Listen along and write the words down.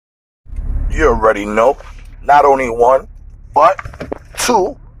You already know. Not only one, but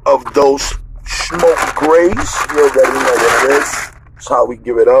two of those smoke grays. You already know what it is. That's how we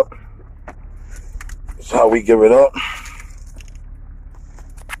give it up. That's how we give it up.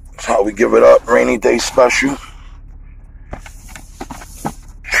 That's how we give it up. Rainy day special.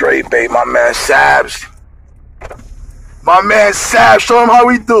 Trade bait, my man Sabs. My man Sabs, show him how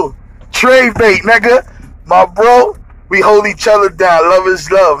we do. Trade bait, nigga. My bro, we hold each other down. Love is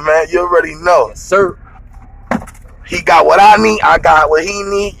love, man. You already know. Yes, sir. He got what I need. I got what he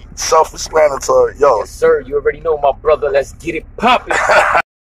need. Self-explanatory. Yo. Yes, sir. You already know, my brother. Let's get it poppin'.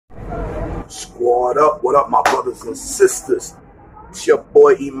 Squad up. What up, my brothers and sisters? It's your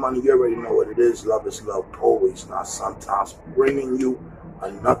boy E-Money. You already know what it is. Love is love always. Now, sometimes bringing you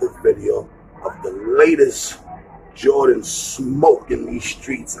another video of the latest Jordan smoke in these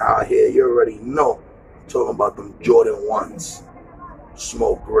streets out here. You already know. I'm talking about them Jordan 1s.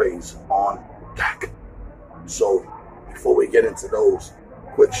 Smoke grays on deck. So, before we get into those,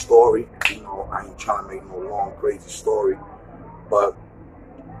 quick story. You know, I ain't trying to make no long, crazy story. But,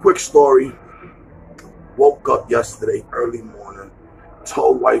 quick story. Woke up yesterday, early morning.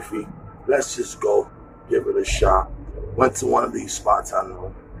 Told wifey, let's just go, give it a shot. Went to one of these spots I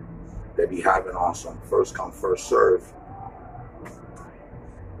know. They be having on some first come, first serve.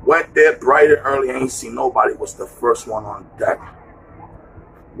 Went there bright and early, ain't seen nobody. Was the first one on deck.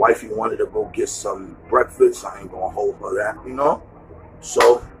 Wifey wanted to go get some breakfast. I ain't gonna hold her that, you know?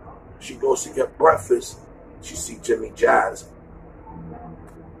 So she goes to get breakfast. She see Jimmy Jazz.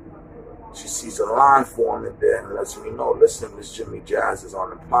 She sees a line forming there and lets me know, listen, this Jimmy Jazz is on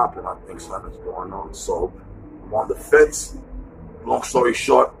the pop and I think something's going on. So I'm on the fence. Long story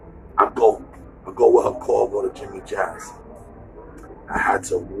short, I go with her call, go to Jimmy Jazz. I had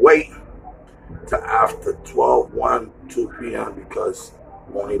to wait till after 12, 1, 2 p.m. because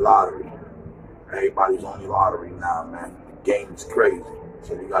only lottery. Everybody's only lottery now, man. The game is crazy.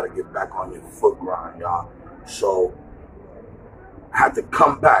 So you got to get back on your foot grind, y'all. So I had to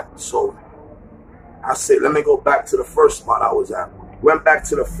come back. So I said, let me go back to the first spot I was at. Went back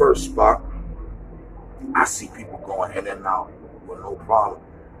to the first spot. I see people going in and out with no problem.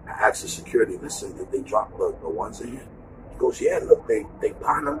 I asked the security, listen, did they drop the ones in here? He goes, yeah, look, they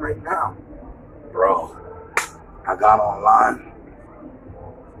buying them right now. Bro, I got online,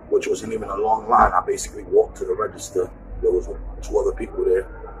 which wasn't even a long line. I basically walked to the register. There was 2 other people there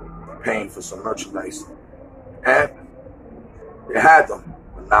paying for some merchandise. And they had them,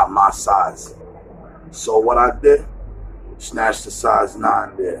 but not my size. So what I did, snatched the size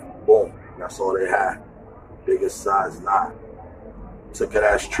 9 there. Boom, that's all they had. Biggest size 9. Took it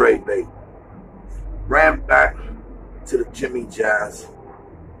as trade bait. Ran back to the Jimmy Jazz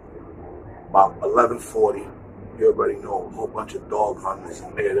about 11:40. You already know, a whole bunch of dog hunters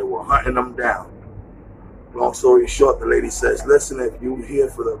in there. They were hunting them down. Long story short, the lady says, listen, if you here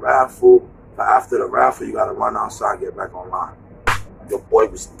for the raffle, after the raffle, you got to run outside, get back online. Your boy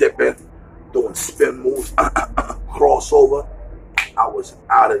was dipping, doing spin moves, crossover. I was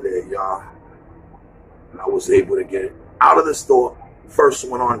out of there, y'all. And I was able to get it out of the store. First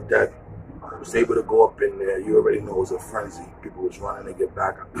one on deck. I was able to go up in there. You already know it was a frenzy. People was running to get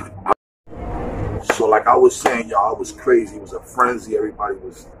back. So like I was saying, y'all, it was crazy. It was a frenzy. Everybody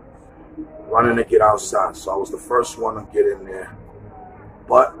was running to get outside. So I was the first one to get in there.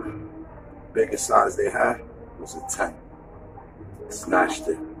 But biggest size they had was a 10. Snatched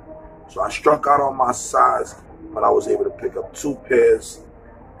it. So I struck out on my size, but I was able to pick up 2 pairs,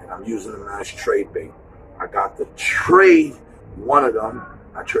 and I'm using them as trade bait. I got the trade, one of them.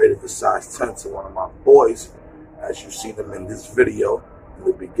 I traded the size 10 to one of my boys, as you see them in this video in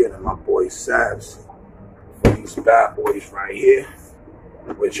the beginning, my boy Sabs, for these bad boys right here,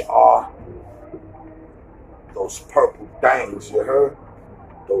 which are those purple things, you heard?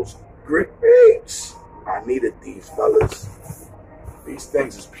 Those grit babes. I needed these, fellas. These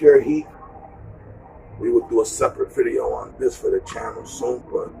things is pure heat. We will do a separate video on this for the channel soon,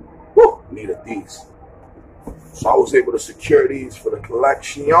 but whoo, needed these. So I was able to secure these for the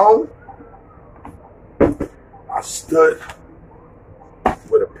collection. I stood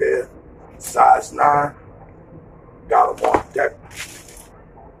with a pair, size 9. Got them on deck.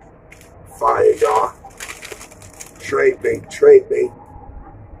 Fire, y'all. Trade bait, trade bait.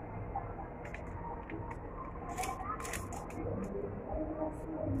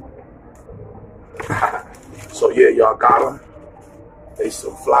 So yeah, y'all got them. They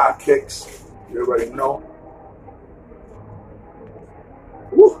some fly kicks. You already know.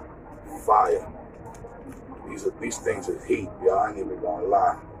 Woo, fire. These things is heat, y'all. I ain't even gonna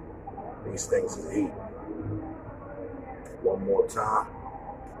lie. These things is heat. One more time.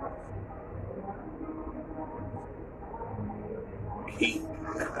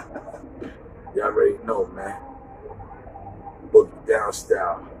 my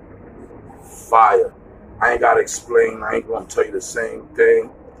style. Fire. I ain't gotta explain. I ain't gonna tell you the same thing.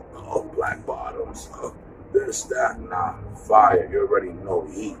 Oh, black bottoms. This, that, nah. Fire. You already know.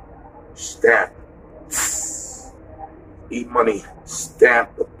 Heat. Stamp. Heat money.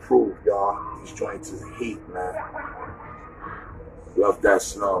 Stamp approved, y'all. These joints is heat, man. Love that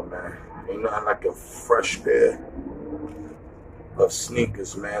smell, man. Ain't nothing like a fresh pair of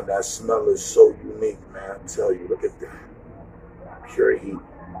sneakers, man. That smell is so unique, man. I tell you, look at that. Pure heat.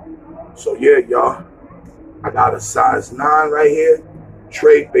 So yeah, y'all. I got a size 9 right here.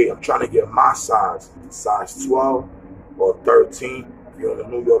 Trade bait. I'm trying to get my size. Size 12 or 13. If you're in the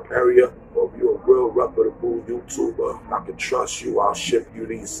New York area, or if you're a real reputable YouTuber, I can trust you. I'll ship you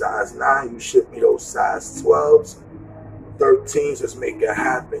these size 9. You ship me those size 12s, 13s. Let's make it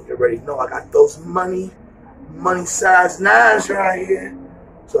happen. You already know I got those money size 9s right here.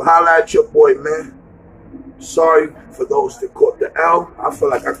 So holla at your boy, man. Sorry for those that caught the L. I feel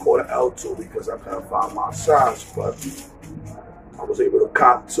like I caught an L too because I couldn't find my size, but I was able to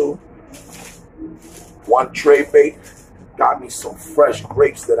cop 2. 1 tray bait. Got me some fresh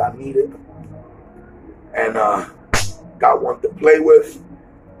grapes that I needed. And got 1 to play with.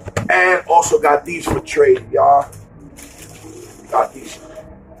 And also got these for trade, y'all. Got these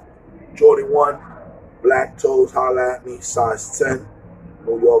Jordan 1 black toes. Holla at me. Size 10.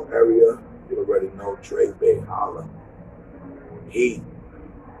 New York area. You already know. Trade bait. Holla. Heat.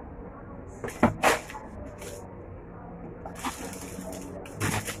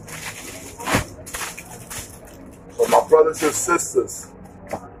 So my brothers and sisters,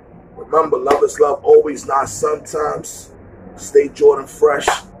 remember, love is love always, not sometimes. Stay Jordan fresh.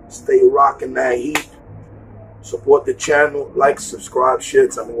 Stay rocking that heat. Support the channel. Like, subscribe, share.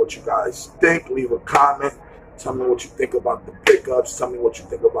 Tell me what you guys think. Leave a comment. Tell me what you think about the pickups. Tell me what you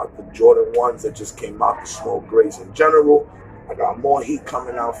think about the Jordan 1s that just came out, the smoke grays in general. I got more heat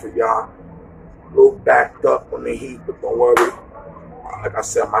coming out for y'all. A little backed up on the heat, but don't worry. Like I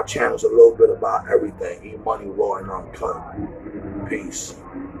said, my channel's a little bit about everything. E-Money, raw and uncut. Peace.